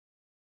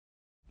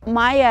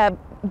My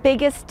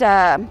biggest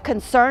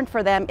concern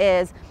for them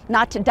is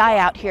not to die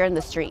out here in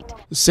the street.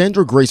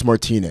 Sandra Grace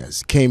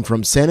Martinez came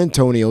from San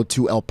Antonio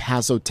to El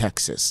Paso,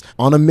 Texas,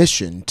 on a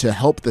mission to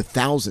help the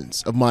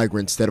thousands of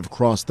migrants that have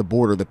crossed the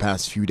border the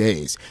past few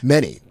days,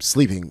 many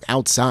sleeping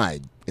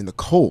outside in the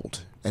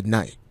cold at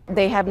night.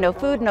 They have no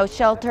food, no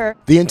shelter.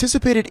 The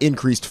anticipated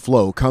increased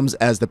flow comes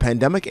as the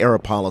pandemic-era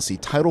policy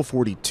Title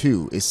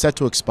 42 is set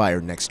to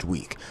expire next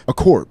week. A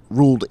court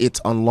ruled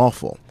it's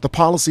unlawful. The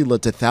policy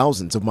led to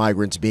thousands of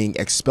migrants being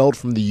expelled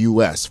from the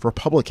U.S. for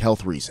public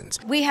health reasons.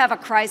 We have a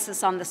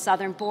crisis on the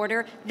southern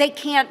border. They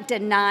can't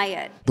deny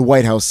it. The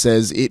White House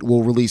says it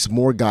will release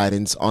more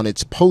guidance on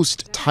its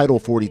post-Title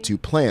 42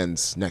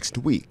 plans next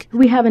week.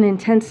 We have an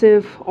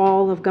intensive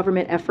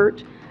all-of-government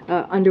effort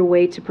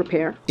underway to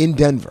prepare. In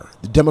Denver,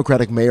 the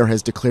Democratic mayor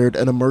has declared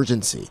an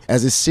emergency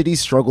as his city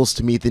struggles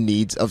to meet the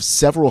needs of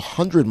several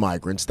hundred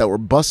migrants that were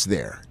bused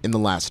there in the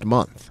last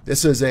month.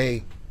 This is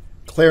a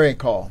clarion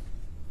call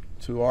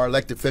to our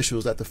elected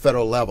officials at the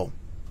federal level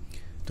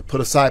to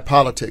put aside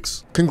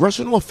politics.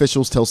 Congressional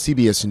officials tell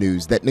CBS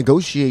News that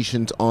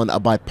negotiations on a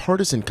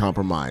bipartisan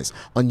compromise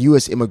on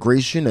U.S.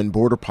 immigration and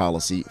border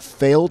policy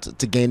failed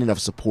to gain enough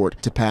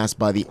support to pass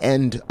by the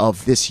end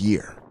of this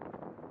year.